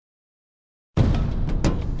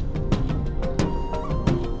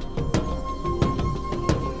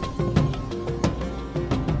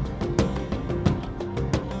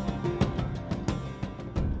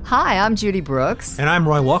Hi, I'm Judy Brooks. And I'm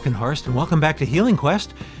Roy Walkenhorst, and welcome back to Healing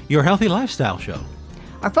Quest, your healthy lifestyle show.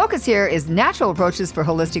 Our focus here is natural approaches for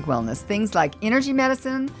holistic wellness, things like energy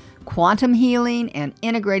medicine, quantum healing, and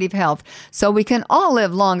integrative health, so we can all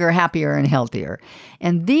live longer, happier, and healthier.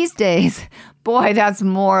 And these days, boy, that's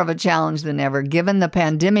more of a challenge than ever, given the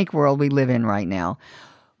pandemic world we live in right now.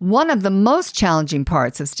 One of the most challenging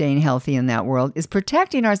parts of staying healthy in that world is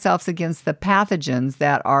protecting ourselves against the pathogens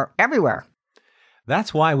that are everywhere.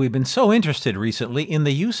 That's why we've been so interested recently in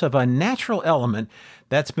the use of a natural element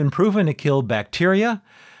that's been proven to kill bacteria,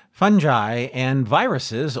 fungi, and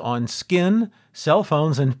viruses on skin, cell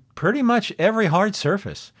phones, and pretty much every hard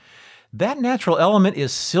surface. That natural element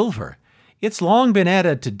is silver. It's long been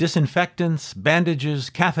added to disinfectants,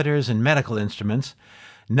 bandages, catheters, and medical instruments.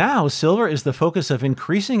 Now, silver is the focus of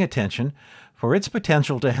increasing attention for its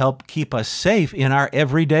potential to help keep us safe in our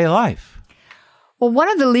everyday life. Well,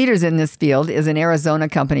 one of the leaders in this field is an Arizona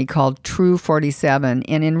company called True 47,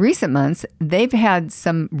 and in recent months, they've had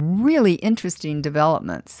some really interesting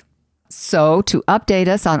developments. So, to update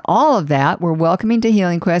us on all of that, we're welcoming to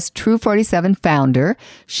Healing Quest True 47 founder,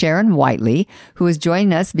 Sharon Whiteley, who is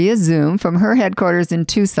joining us via Zoom from her headquarters in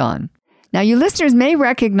Tucson. Now, you listeners may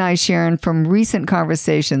recognize Sharon from recent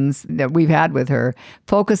conversations that we've had with her,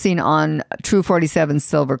 focusing on True 47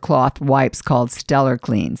 silver cloth wipes called Stellar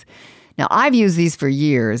Cleans. Now, I've used these for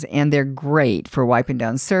years, and they're great for wiping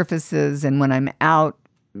down surfaces. And when I'm out,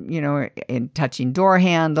 in touching door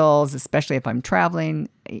handles, especially if I'm traveling,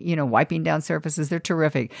 wiping down surfaces, they're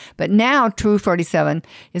terrific. But now True 47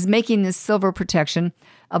 is making this silver protection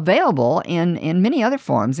available in many other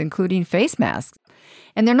forms, including face masks.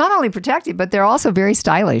 And they're not only protective, but they're also very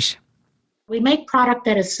stylish. We make product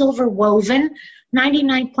that is silver woven,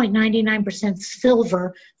 99.99%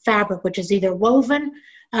 silver fabric, which is either woven,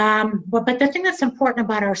 but the thing that's important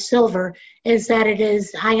about our silver is that it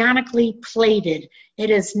is ionically plated. It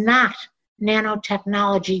is not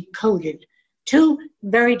nanotechnology coated. Two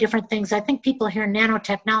very different things. I think people hear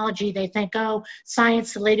nanotechnology, they think, oh,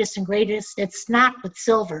 science, the latest and greatest. It's not with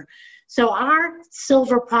silver. So our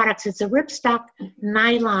silver products, it's a ripstop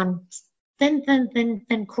nylon,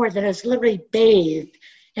 thin cord that is literally bathed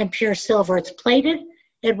in pure silver. It's plated.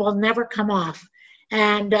 It will never come off.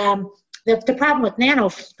 And the problem with nano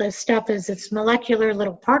stuff is it's molecular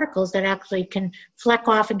little particles that actually can fleck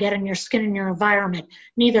off and get in your skin and your environment,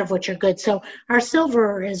 neither of which are good. So our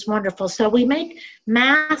silver is wonderful. So we make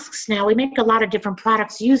masks now. We make a lot of different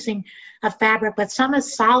products using a fabric, but some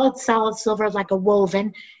is solid silver like a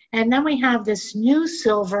woven. And then we have this new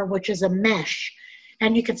silver, which is a mesh.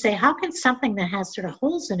 And you could say, how can something that has sort of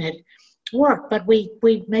holes in it work? But we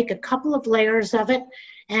make a couple of layers of it,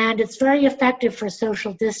 and it's very effective for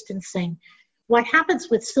social distancing. What happens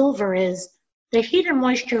with silver is the heat and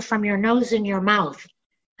moisture from your nose and your mouth,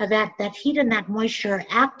 that heat and that moisture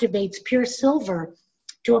activates pure silver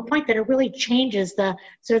to a point that it really changes the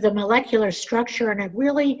molecular structure, and it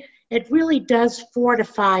really does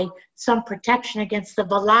fortify some protection against the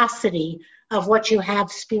velocity of what you have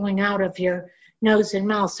spewing out of your nose and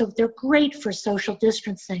mouth. So they're great for social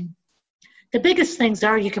distancing. The biggest things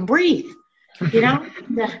are you can breathe.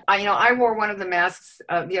 I wore one of the masks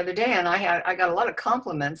the other day, and I got a lot of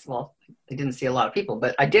compliments. Well, I didn't see a lot of people,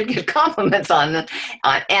 but I did get compliments on it,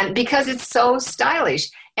 and because it's so stylish.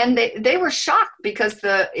 And they were shocked because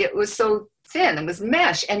it was so thin. It was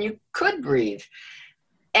mesh, and you could breathe.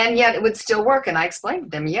 And yet it would still work. And I explained to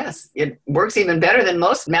them, yes, it works even better than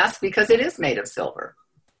most masks because it is made of silver.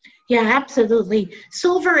 Yeah, absolutely.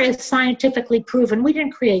 Silver is scientifically proven. We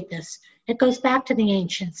didn't create this. It goes back to the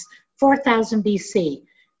ancients, 4000 BC.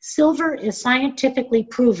 Silver is scientifically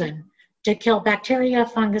proven to kill bacteria,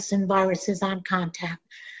 fungus, and viruses on contact.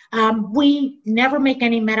 We never make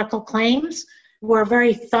any medical claims. We're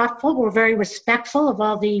very thoughtful. We're very respectful of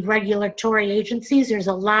all the regulatory agencies. There's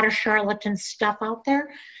a lot of charlatan stuff out there.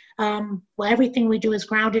 Everything we do is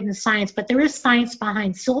grounded in science, but there is science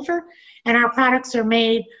behind silver, and our products are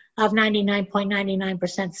made of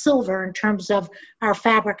 99.99% silver in terms of our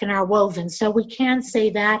fabric and our woven. So we can say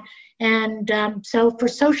that. And so for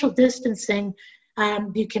social distancing,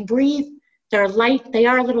 you can breathe. They're light. They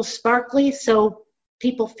are a little sparkly, so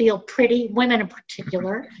people feel pretty, women in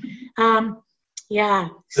particular. Yeah.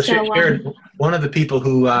 So Sharon, one of the people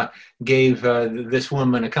who gave this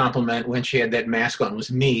woman a compliment when she had that mask on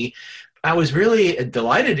was me. I was really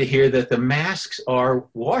delighted to hear that the masks are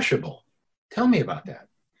washable. Tell me about that.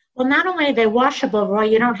 Well, not only are they washable, Roy,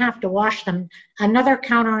 you don't have to wash them. Another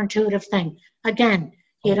counterintuitive thing. Again,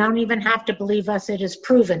 you don't even have to believe us. It is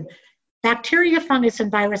proven. Bacteria, fungus,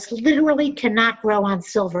 and virus literally cannot grow on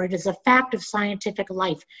silver. It is a fact of scientific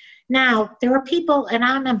life. Now, there are people, and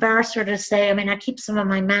I'm embarrassed to say, I mean, I keep some of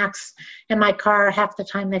my Macs in my car. Half the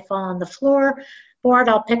time they fall on the floor, board,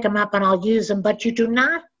 I'll pick them up and I'll use them, but you do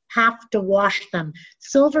not have to wash them.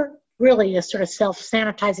 Silver really is sort of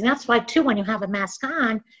self-sanitizing. That's why, too, when you have a mask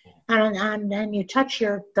on, and you touch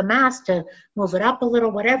the mask to move it up a little,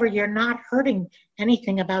 whatever, you're not hurting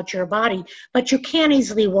anything about your body. But you can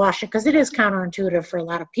easily wash it because it is counterintuitive for a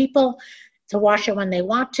lot of people to wash it when they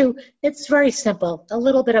want to. It's very simple. A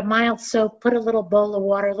little bit of mild soap, put a little bowl of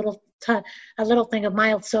water, a little thing of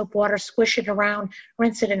mild soap water, squish it around,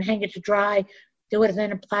 rinse it and hang it to dry. Do it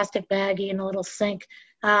in a plastic baggie in a little sink.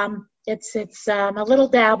 It's a little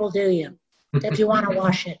dab will do you if you want to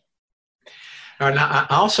wash it. And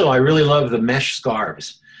I really love the mesh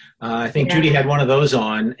scarves. I think Judy had one of those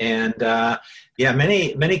on, and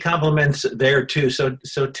many compliments there too.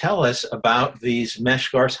 So tell us about these mesh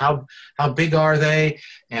scarves. How big are they,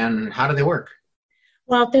 and how do they work?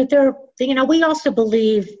 Well, they're we also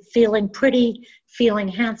believe feeling pretty, feeling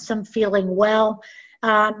handsome, feeling well.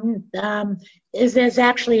 Is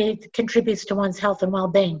actually contributes to one's health and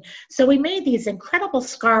well-being. So we made these incredible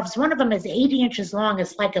scarves. One of them is 80 inches long.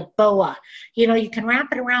 It's like a boa. You can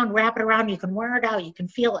wrap it around, you can wear it out, you can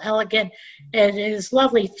feel elegant. It is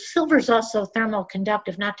lovely. Silver is also thermal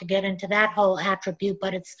conductive, not to get into that whole attribute,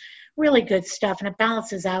 but it's really good stuff, and it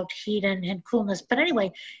balances out heat and coolness. But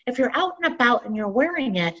anyway, if you're out and about and you're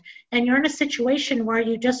wearing it and you're in a situation where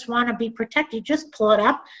you just want to be protected, you just pull it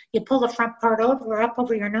up, you pull the front part up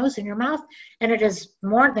over your nose and your mouth, and it is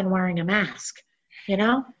more than wearing a mask,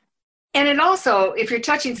 And it also, if you're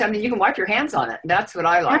touching something, you can wipe your hands on it. That's what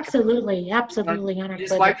I like. Absolutely. You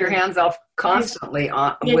just wipe your hands off constantly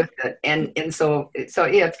with it. And so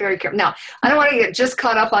yeah, it's very careful. Now, I don't want to get just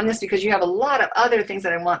caught up on this because you have a lot of other things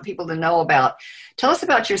that I want people to know about. Tell us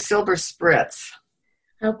about your silver spritz.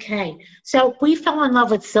 Okay. So we fell in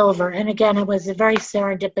love with silver. And again, it was a very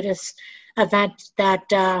serendipitous event that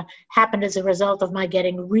happened as a result of my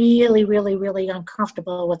getting really, really, really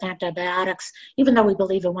uncomfortable with antibiotics, even though we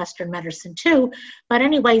believe in Western medicine too. But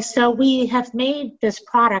anyway, so we have made this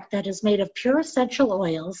product that is made of pure essential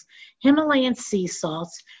oils, Himalayan sea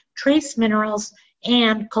salts, trace minerals,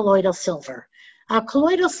 and colloidal silver.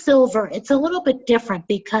 Colloidal silver, it's a little bit different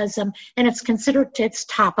because, and it's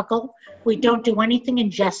topical. We don't do anything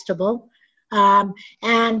ingestible. But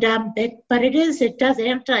it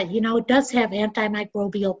does have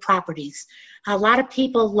antimicrobial properties. A lot of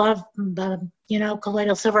people love,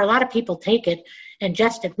 colloidal silver. A lot of people take it,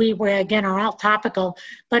 ingest it. We again are all topical,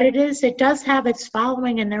 but it does have its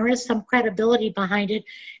following, and there is some credibility behind it.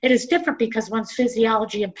 It is different because one's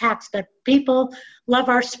physiology impacts, but people love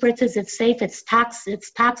our spritzes. It's safe. It's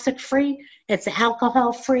toxic free. It's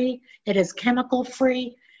alcohol free. It is chemical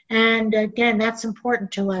free. And again, that's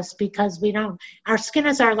important to us because our skin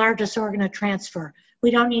is our largest organ of transfer.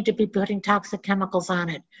 We don't need to be putting toxic chemicals on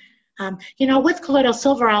it. With colloidal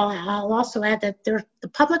silver, I'll also add that the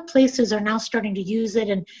public places are now starting to use it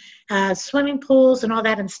in swimming pools and all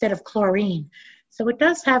that instead of chlorine. So it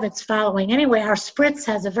does have its following. Anyway, our spritz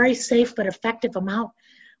has a very safe but effective amount.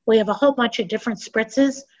 We have a whole bunch of different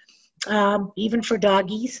spritzes. Even for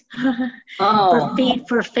doggies, for feet,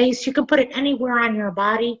 for face. You can put it anywhere on your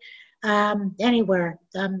body, anywhere,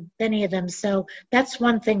 any of them. So that's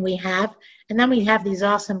one thing we have. And then we have these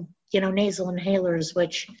awesome, nasal inhalers,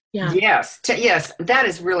 which, yeah. Yes, that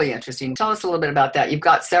is really interesting. Tell us a little bit about that. You've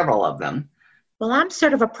got several of them. Well, I'm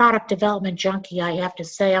sort of a product development junkie, I have to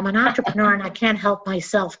say. I'm an entrepreneur and I can't help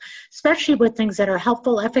myself, especially with things that are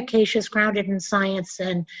helpful, efficacious, grounded in science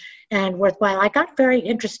and worthwhile. I got very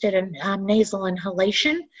interested in nasal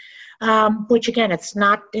inhalation, which again, it's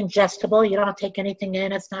not ingestible. You don't take anything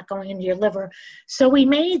in. It's not going into your liver. So we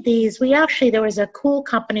made these. There was a cool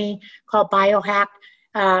company called Biohack,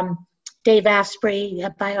 Dave Asprey,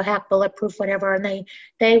 Biohack, Bulletproof, whatever, and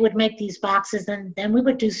they would make these boxes, and we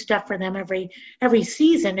would do stuff for them every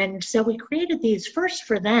season. And so we created these first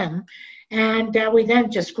for them, and we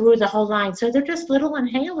then just grew the whole line. So they're just little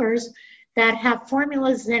inhalers that have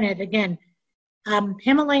formulas in it. Again,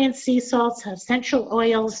 Himalayan sea salts, essential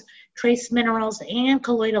oils, trace minerals, and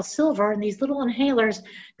colloidal silver, and these little inhalers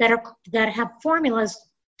that have formulas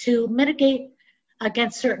to mitigate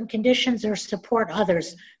against certain conditions or support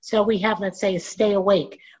others. So we have, let's say, a stay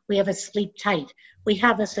awake. We have a sleep tight. We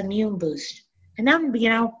have this immune boost. And then,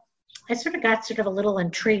 I got a little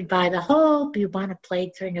intrigued by the whole bubonic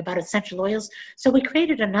plague thing about essential oils. So we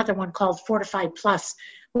created another one called Fortified Plus,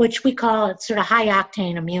 which we call it sort of high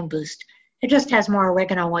octane immune boost. It just has more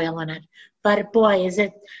oregano oil in it. But boy, is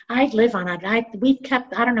it, I'd live on it. We've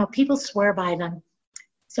kept, I don't know, people swear by them.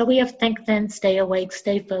 So we have Think Thin, Stay Awake,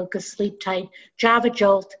 Stay Focused, Sleep Tight, Java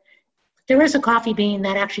Jolt. There is a coffee bean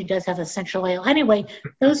that actually does have essential oil. Anyway,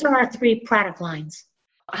 those are our 3 product lines.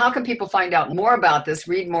 How can people find out more about this,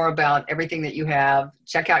 read more about everything that you have,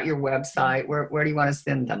 check out your website? Where do you want to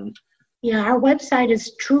send them? Yeah, our website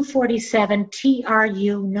is True47,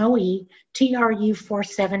 TRU, no E,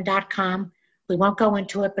 TRU47.com. We won't go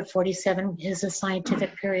into it, but 47 is a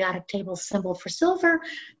scientific periodic table symbol for silver.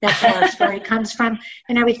 That's where our story comes from.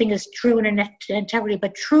 And everything is true and in integrity,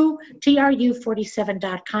 but true,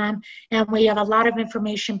 TRU47.com. And we have a lot of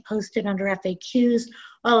information posted under FAQs,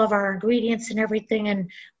 all of our ingredients and everything. And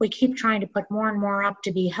we keep trying to put more and more up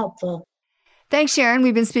to be helpful. Thanks, Sharon.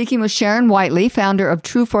 We've been speaking with Sharon Whiteley, founder of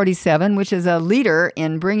True 47, which is a leader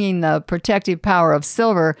in bringing the protective power of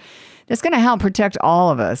silver that's going to help protect all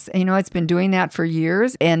of us. You know, it's been doing that for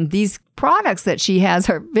years. And these products that she has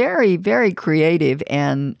are very, very creative.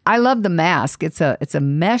 And I love the mask. It's a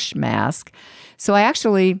mesh mask. So I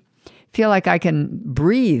actually feel like I can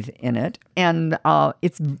breathe in it. And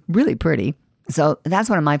it's really pretty. So that's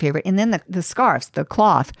one of my favorite. And then the scarves, the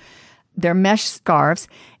cloth. They're mesh scarves,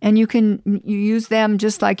 and you use them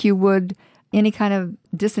just like you would any kind of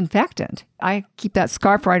disinfectant. I keep that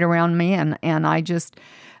scarf right around me, and I just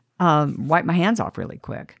wipe my hands off really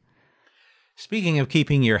quick. Speaking of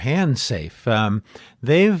keeping your hands safe,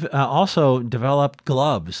 they've also developed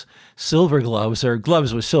gloves, silver gloves, or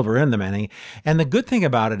gloves with silver in them, Annie. And the good thing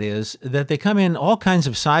about it is that they come in all kinds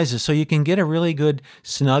of sizes, so you can get a really good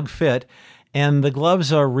snug fit. And the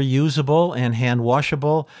gloves are reusable and hand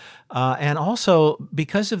washable. And also,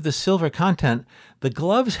 because of the silver content, the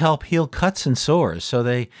gloves help heal cuts and sores. So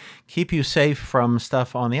they keep you safe from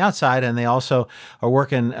stuff on the outside, and they also are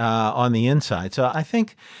working on the inside. So I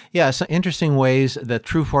think, some interesting ways that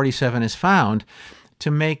True 47 is found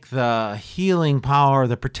to make the healing power,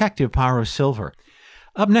 the protective power of silver.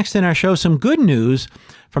 Up next in our show, some good news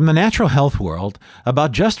from the natural health world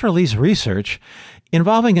about just-released research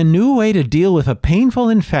involving a new way to deal with a painful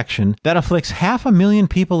infection that afflicts 500,000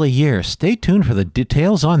 people a year. Stay tuned for the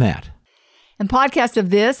details on that. And podcasts of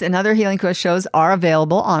this and other Healing Quest shows are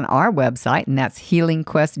available on our website, and that's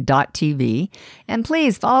healingquest.tv. And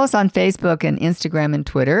please follow us on Facebook and Instagram and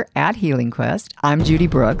Twitter at Healing Quest. I'm Judy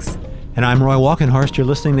Brooks. And I'm Roy Walkenhorst. You're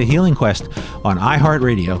listening to Healing Quest on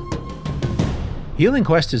iHeartRadio. Healing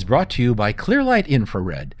Quest is brought to you by Clearlight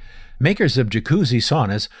Infrared, makers of jacuzzi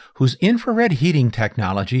saunas whose infrared heating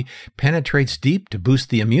technology penetrates deep to boost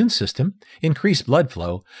the immune system, increase blood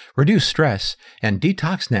flow, reduce stress, and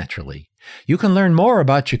detox naturally. You can learn more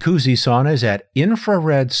about jacuzzi saunas at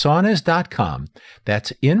infraredsaunas.com.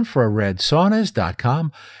 That's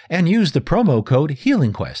infraredsaunas.com, and use the promo code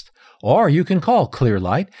HealingQuest. Or you can call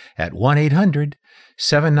Clearlight at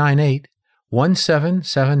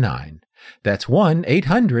 1-800-798-1779. That's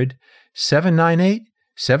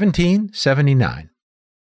 1-800-798-1779.